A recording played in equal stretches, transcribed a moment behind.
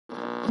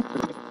All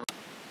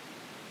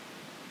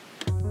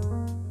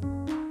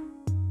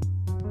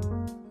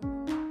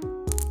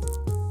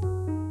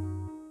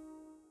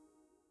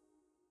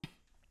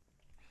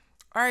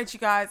right, you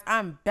guys,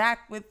 I'm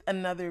back with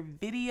another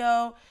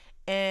video,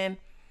 and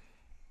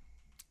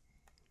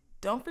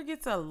don't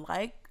forget to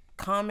like,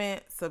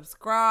 comment,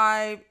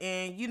 subscribe,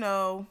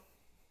 and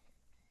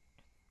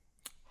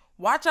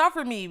watch out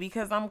for me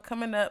because I'm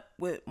coming up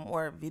with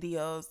more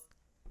videos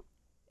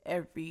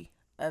every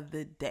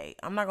other day.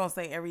 I'm not gonna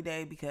say every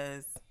day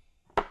because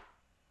I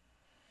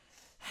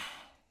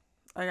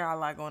got a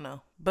lot going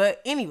on.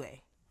 But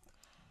anyway,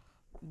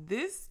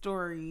 this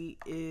story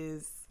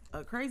is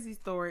a crazy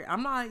story.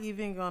 I'm not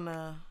even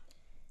gonna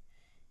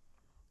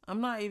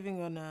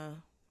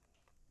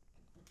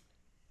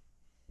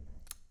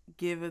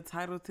give a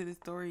title to the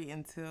story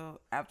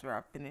until after I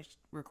finish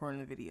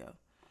recording the video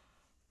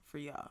for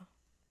y'all.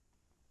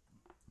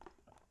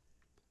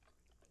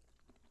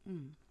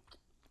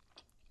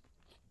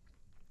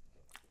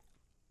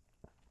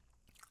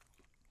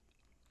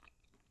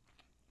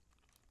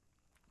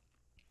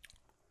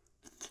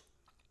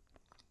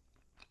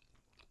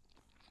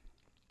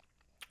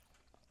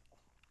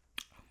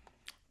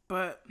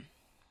 But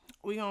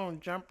we gonna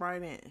jump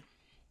right in.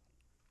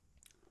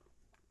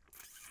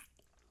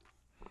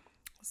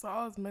 So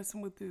I was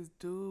messing with this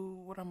dude.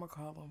 What I'm gonna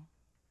call him?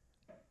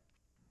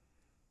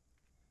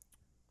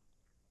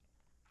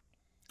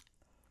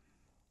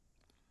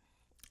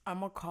 I'm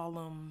gonna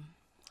call him.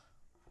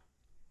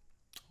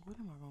 What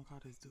am I gonna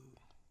call this dude?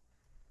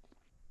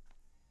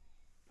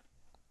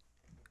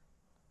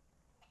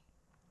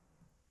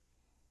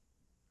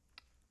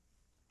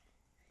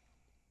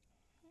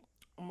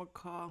 I'm gonna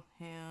call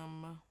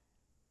him.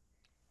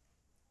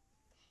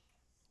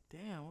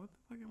 Damn, what the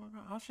fuck am I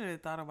calling? I should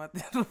have thought about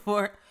this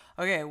before.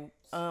 Okay,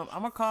 I'm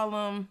gonna call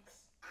him.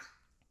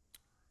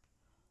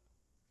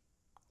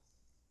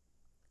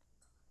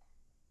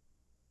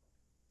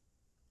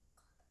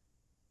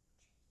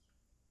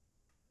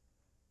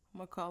 I'm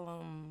gonna call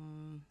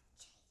him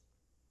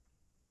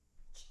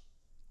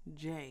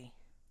Jay.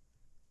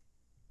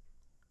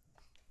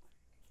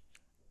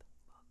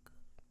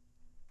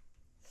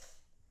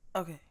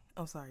 Okay,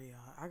 I'm sorry,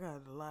 y'all. I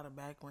got a lot of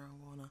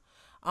background going on.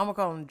 I'm gonna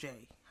call him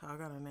Jay. I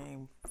got a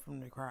name from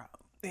the crowd.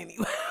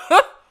 Anyway,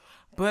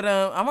 but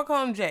I'm gonna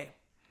call him Jay.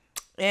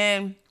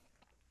 And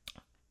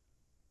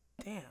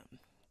damn.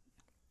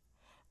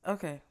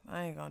 Okay,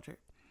 I ain't gonna trip.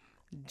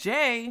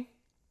 Jay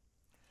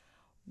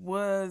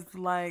was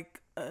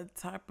like a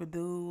type of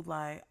dude.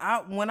 Like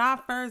when I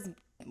first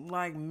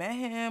like met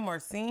him or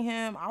seen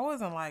him, I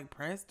wasn't like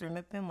pressed or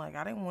nothing. Like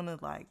I didn't want to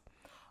like,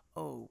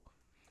 oh,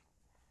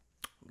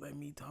 let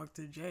me talk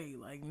to Jay.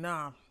 Like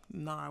nah,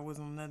 it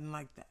wasn't nothing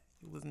like that.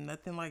 It was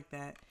nothing like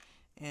that.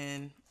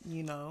 And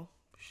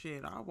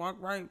shit, I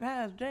walked right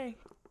past Jay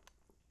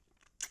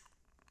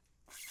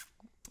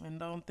and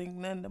don't think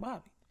nothing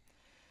about it.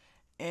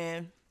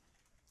 And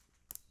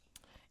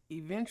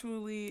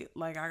eventually,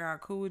 like I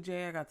got cool with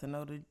Jay. I got to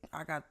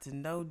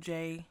know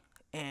Jay,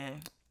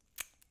 and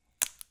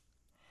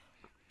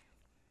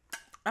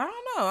I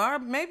don't know.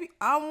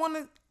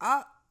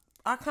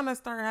 I kind of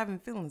started having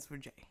feelings for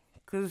Jay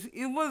because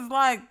it was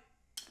like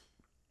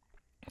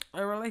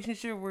a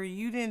relationship where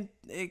you didn't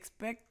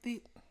expect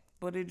it,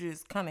 but it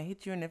just kind of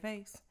hit you in the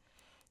face,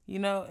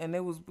 and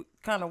it was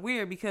kind of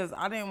weird because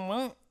I didn't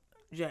want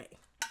Jay.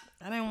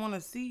 I didn't want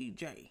to see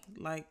Jay,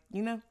 like,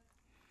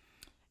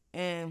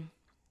 and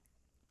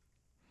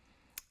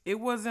it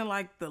wasn't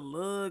like the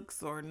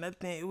looks or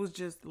nothing. It was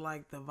just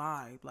like the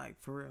vibe, like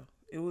for real.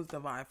 It was the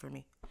vibe for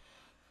me.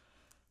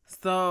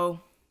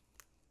 So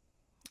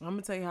I'm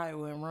gonna tell you how it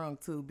went wrong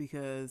too,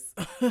 because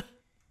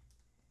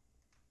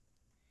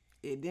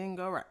it didn't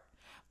go right.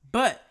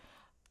 But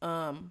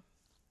in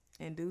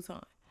due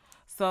time.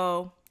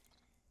 So,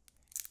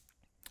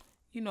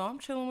 I'm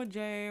chilling with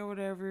Jay or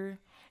whatever.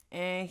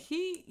 And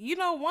he,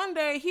 one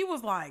day he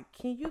was like,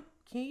 Can you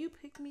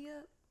pick me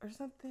up or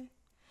something?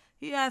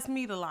 He asked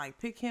me to like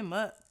pick him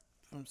up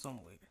from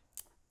somewhere.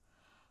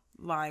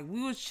 Like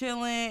we was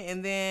chilling,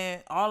 and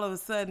then all of a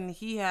sudden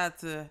he had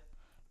to,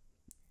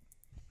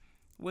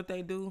 what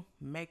they do,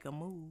 make a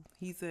move.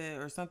 He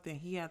said or something,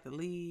 he had to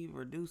leave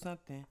or do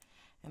something.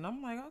 And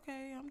I'm like,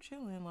 okay, I'm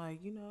chilling. Like,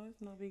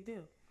 it's no big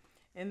deal.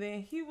 And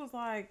then he was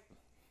like,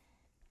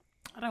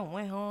 I done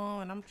went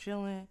home and I'm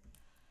chilling.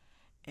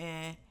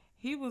 And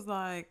he was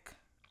like,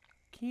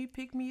 can you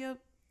pick me up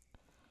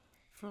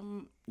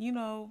from,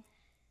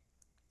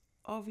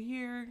 over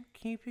here?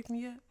 Can you pick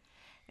me up?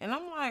 And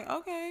I'm like,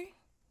 okay,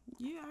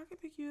 yeah, I can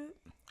pick you up.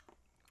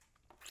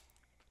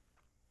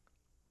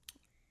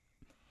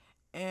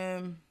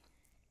 And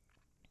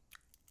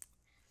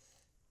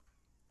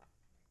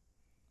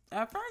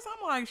at first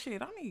I'm like,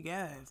 shit, I need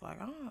gas. Like,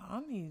 I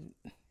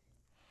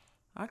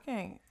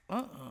can't,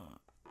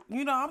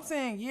 I'm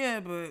saying,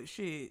 yeah, but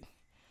shit,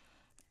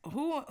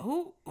 who,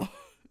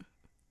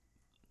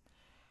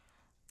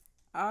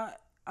 I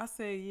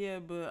said, yeah,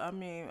 but I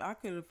mean, I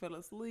could have fell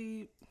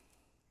asleep.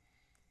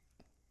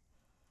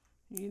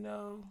 I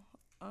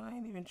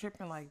ain't even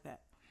tripping like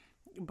that.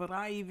 But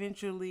I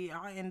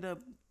end up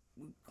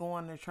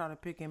going to try to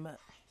pick him up.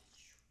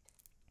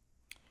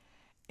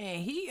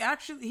 And he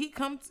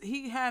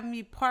had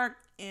me parked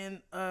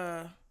in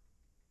a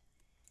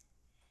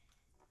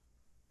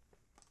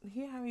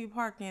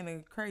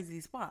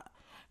crazy spot.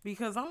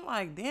 Because I'm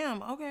like,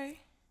 damn, okay.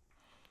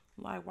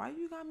 Like, why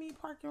you got me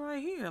parking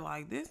right here?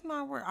 Like, this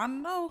not where I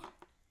know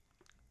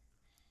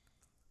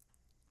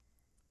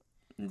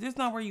this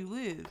not where you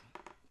live.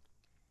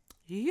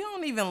 He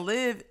don't even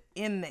live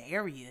in the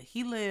area.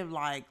 He live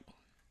like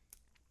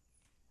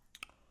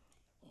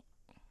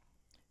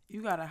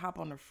you gotta hop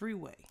on the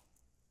freeway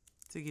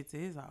to get to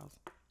his house.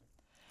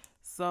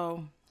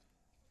 So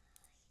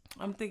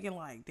I'm thinking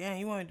like, damn,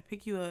 you want me to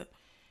pick you up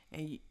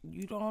and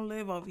you don't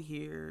live over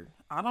here.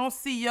 I don't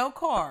see your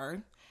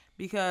car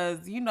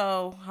because you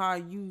know how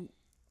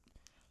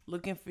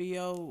looking for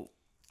you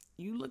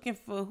looking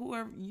for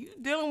whoever you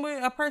dealing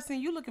with a person,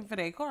 you looking for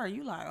their car.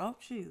 You like, oh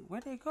shoot, where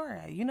their car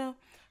at? You know,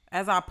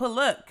 as I pull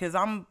up, cause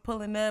I'm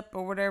pulling up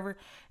or whatever,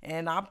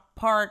 and I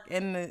park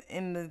in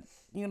the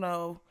you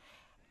know,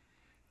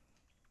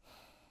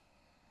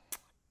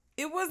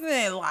 it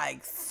wasn't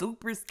like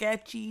super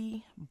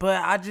sketchy,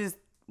 but I just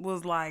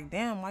was like,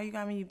 damn, why you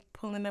got me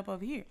pulling up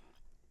over here?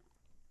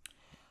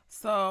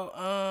 So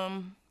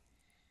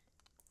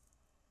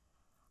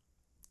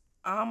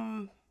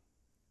I'm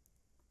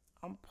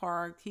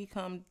parked. He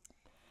come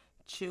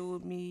chill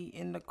with me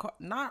in the car.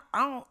 Not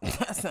I don't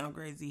that sound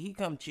crazy. He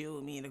come chill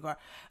with me in the car.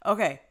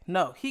 Okay,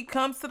 no. He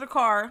comes to the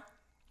car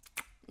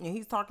and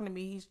he's talking to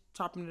me. He's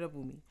chopping it up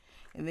with me.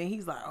 And then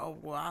he's like, oh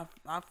well,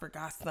 I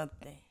forgot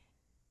something.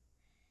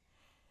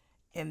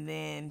 And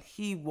then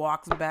he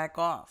walks back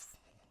off.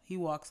 He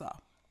walks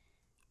off.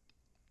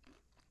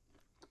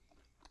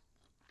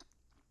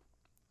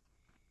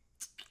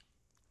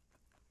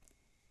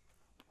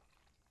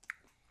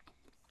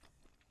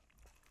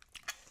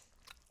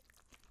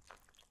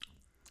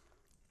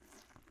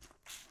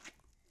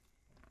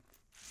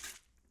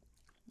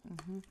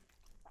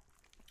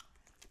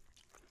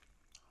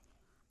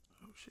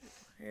 Oh shit,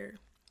 my hair.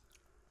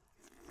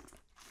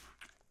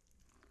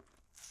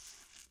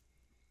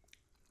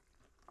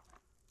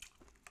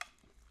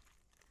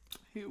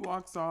 He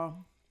walks off.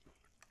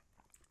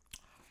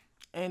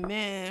 And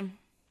then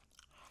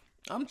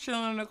I'm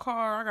chilling in the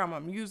car. I got my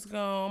music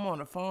on. I'm on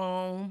the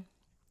phone.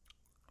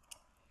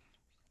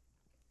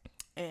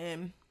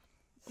 And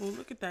oh,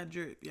 look at that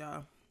drip,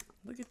 y'all.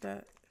 Look at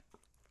that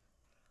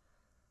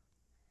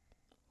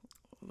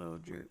little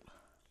drip.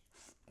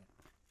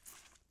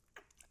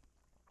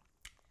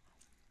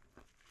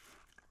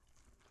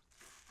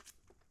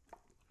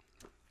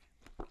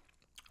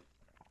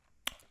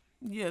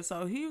 Yeah,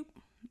 so he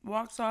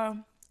walks off,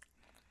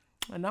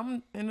 and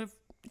I'm in the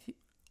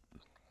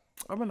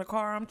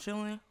car. I'm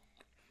chilling.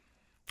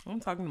 I'm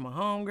talking to my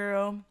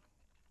homegirl.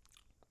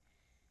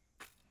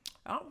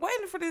 I'm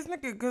waiting for this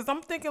nigga because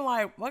I'm thinking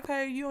like,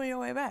 okay, you on your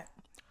way back.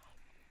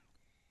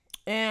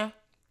 And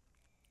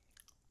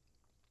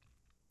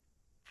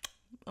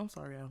I'm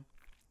sorry, y'all.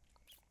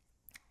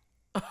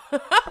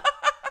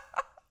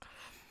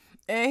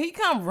 And he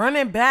come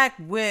running back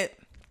with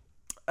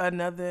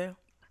another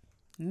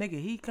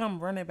nigga. He come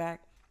running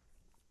back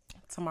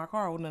to my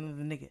car with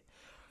another nigga.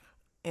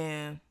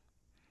 And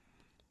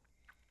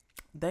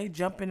they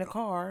jump in the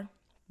car.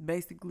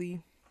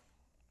 Basically,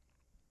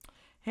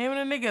 him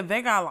and the nigga,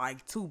 they got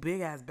like two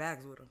big ass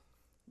bags with them.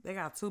 They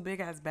got two big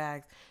ass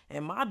bags.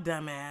 And my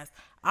dumb ass,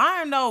 I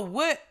didn't know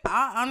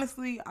I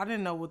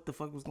didn't know what the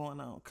fuck was going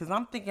on. Cause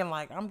I'm thinking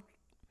like, I'm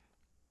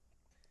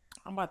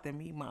about to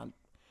meet my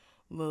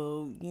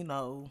little, you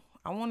know,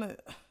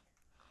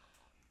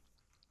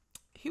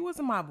 he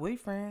wasn't my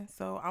boyfriend.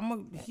 So I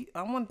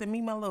wanted to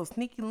meet my little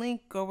sneaky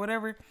link or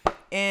whatever.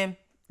 And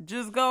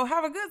just go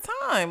have a good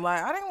time.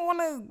 Like, I didn't want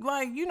to,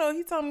 like, you know,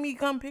 he told me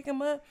come pick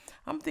him up.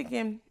 I'm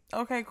thinking,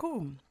 okay,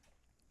 cool.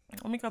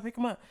 Let me go pick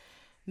him up.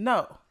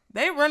 No.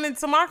 They run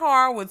into my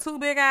car with two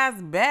big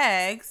ass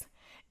bags.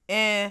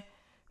 And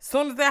as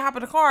soon as they hop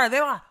in the car,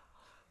 they're like,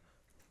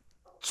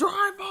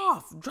 drive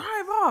off.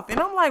 And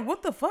I'm like,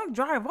 what the fuck,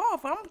 drive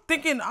off? I'm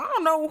thinking, I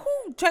don't know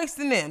who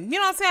chasing them. You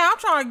know what I'm saying? I'm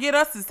trying to get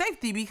us to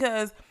safety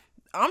because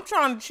I'm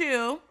trying to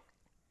chill.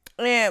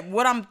 And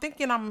what I'm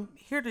thinking I'm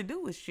here to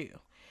do is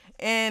chill.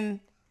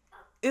 And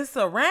it's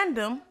a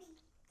random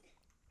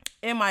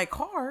in my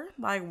car.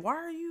 Like, why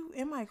are you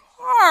in my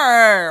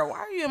car? Why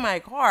are you in my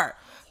car?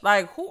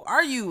 Like, who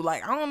are you?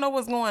 Like, I don't know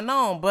what's going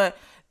on. But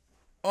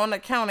on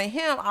account of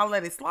him, I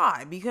let it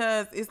slide.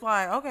 Because it's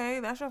like, okay,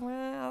 that's your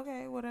friend.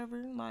 Okay,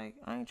 whatever. Like,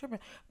 I ain't tripping.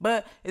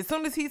 But as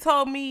soon as he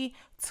told me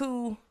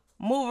to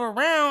move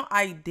around,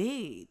 I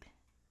did.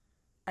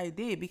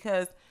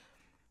 Because,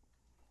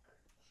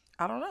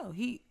 I don't know.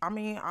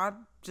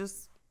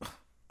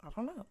 I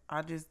don't know.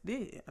 I just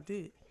did.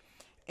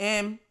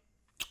 And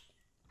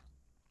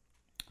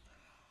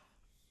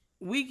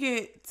we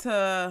get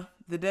to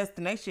the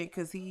destination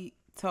because he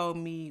told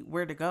me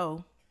where to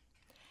go.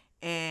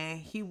 And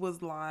he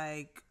was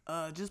like,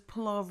 just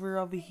pull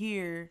over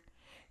here.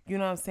 You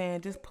know what I'm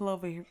saying? Just pull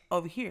over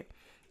here.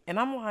 And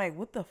I'm like,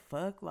 what the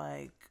fuck?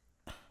 Like,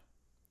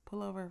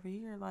 pull over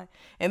here, like.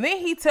 And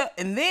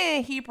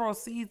then he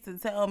proceeds to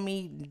tell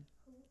me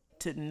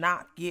to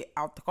not get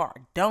out the car.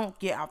 Don't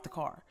get out the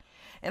car.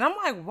 And I'm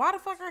like, why the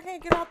fuck I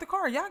can't get out the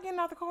car? Y'all getting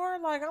out the car?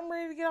 Like, I'm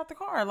ready to get out the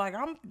car. Like,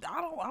 my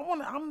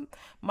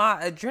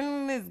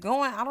adrenaline is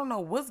going. I don't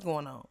know what's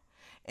going on.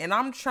 And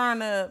I'm trying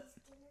to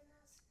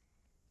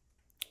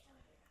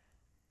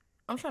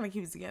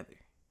keep it together.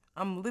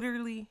 I'm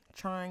literally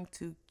trying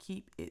to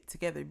keep it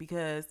together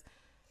because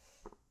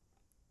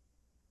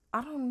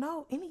I don't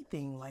know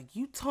anything. Like,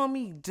 you told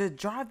me to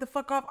drive the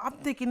fuck off. I'm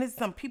thinking there's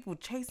some people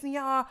chasing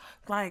y'all.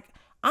 Like,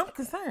 I'm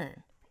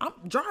concerned.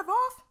 Drive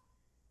off?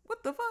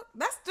 What the fuck?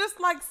 That's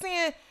just like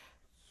saying,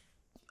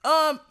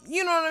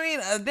 you know what I mean?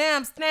 A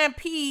damn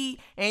stampede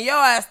and your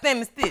ass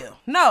standing still.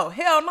 No,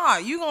 hell no.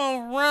 You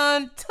gonna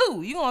run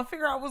too. You gonna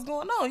figure out what's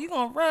going on. You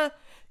gonna run.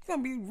 You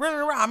gonna be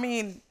running around. I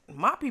mean,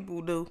 my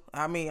people do.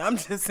 I mean, I'm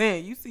just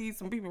saying, you see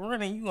some people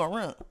running, you gonna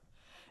run.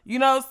 You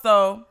know,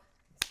 so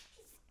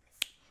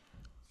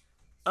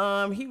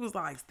he was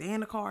like, stay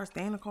in the car.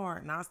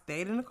 And I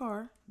stayed in the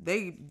car.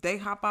 They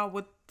hop out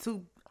with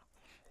the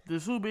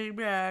two big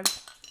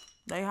bags.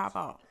 They hop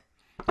out.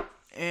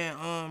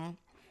 And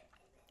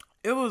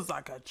it was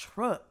like a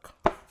truck.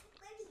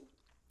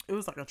 It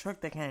was like a truck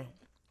that came.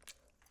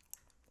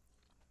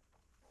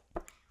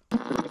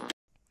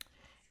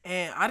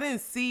 And I didn't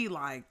see,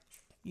 like,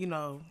 you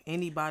know,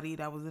 anybody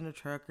that was in the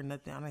truck or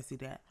nothing. I didn't see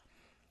that.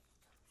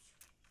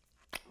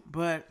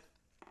 But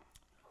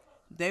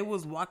they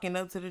was walking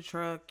up to the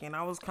truck, and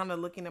I was kind of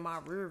looking at my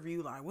rear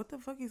view like, what the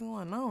fuck is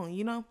going on,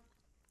 you know?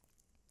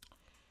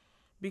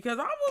 Because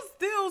I was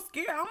still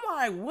scared. I'm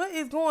like, what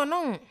is going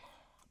on?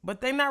 But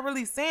they not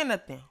really saying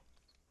nothing.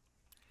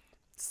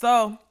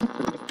 So,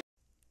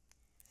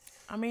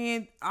 I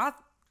mean,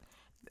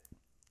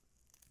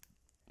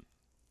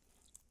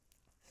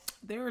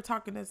 they were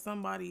talking to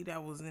somebody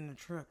that was in the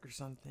truck or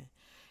something.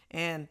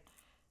 And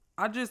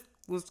I just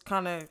was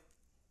kind of,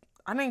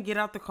 I didn't get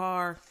out the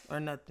car or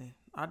nothing.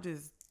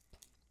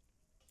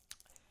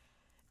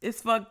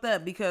 It's fucked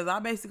up because I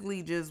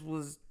basically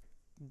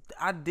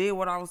I did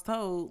what I was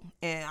told,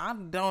 and I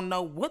don't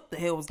know what the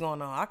hell was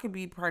going on. I could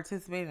be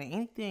participating in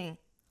anything.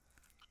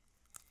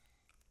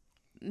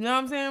 You know what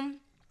I'm saying?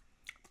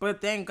 But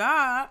thank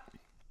God,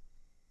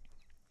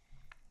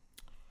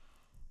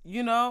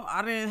 you know,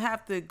 I didn't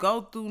have to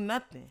go through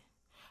nothing.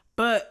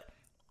 But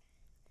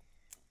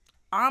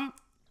I'm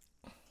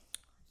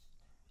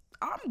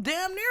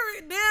damn near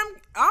it.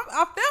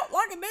 I felt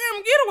like a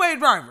damn getaway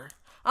driver.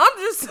 I'm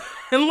just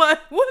like,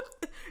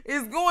 what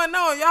is going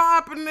on? Y'all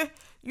happen to,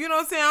 you know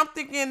what I'm saying? I'm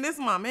thinking this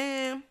is my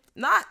man.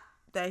 Not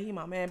that he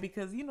my man,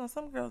 because, you know,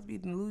 some girls be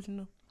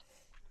delusional.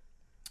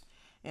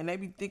 And they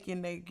be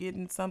thinking they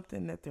getting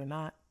something that they're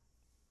not.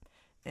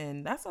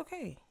 And that's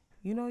okay.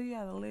 You know, you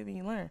gotta live and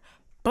you learn.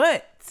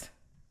 But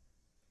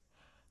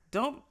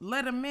don't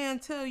let a man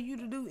tell you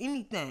to do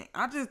anything.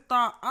 I just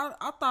thought,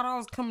 I thought I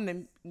was coming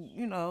to,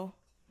 you know,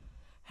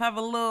 have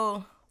a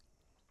little,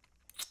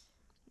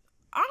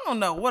 I don't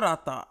know what I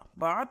thought,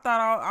 but I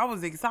thought I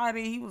was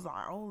excited. He was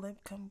like, oh, let me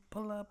come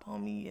pull up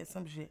on me or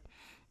some shit.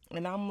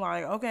 And I'm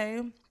like,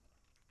 okay.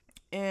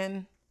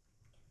 And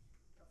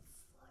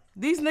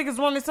these niggas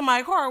running to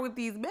my car with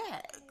these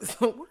bags.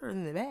 What are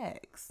in the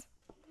bags?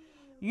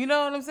 You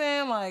know what I'm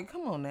saying? Like,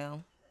 come on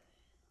now.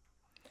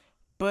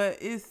 But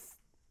it's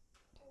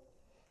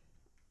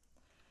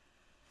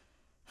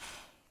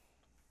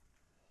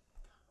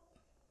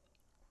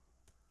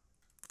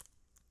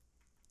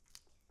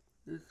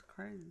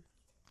crazy.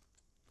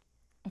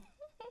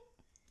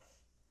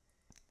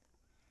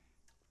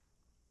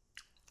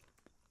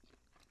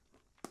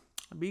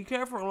 Be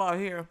careful out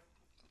here.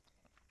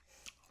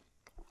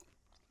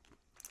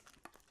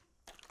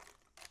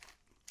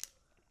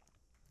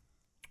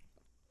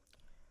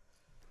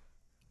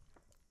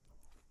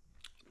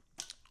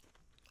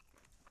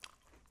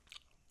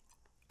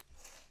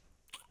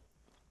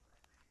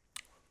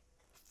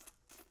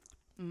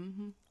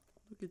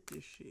 Look at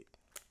this shit.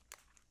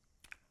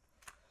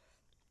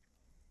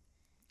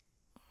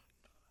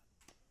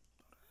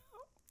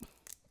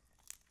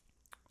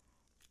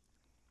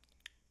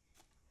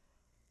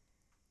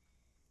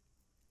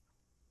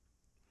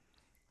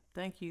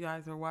 Thank you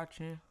guys for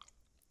watching.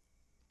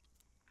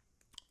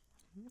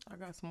 I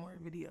got some more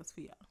videos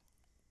for y'all.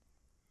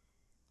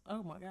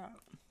 Oh my God.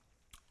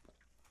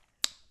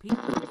 Peace.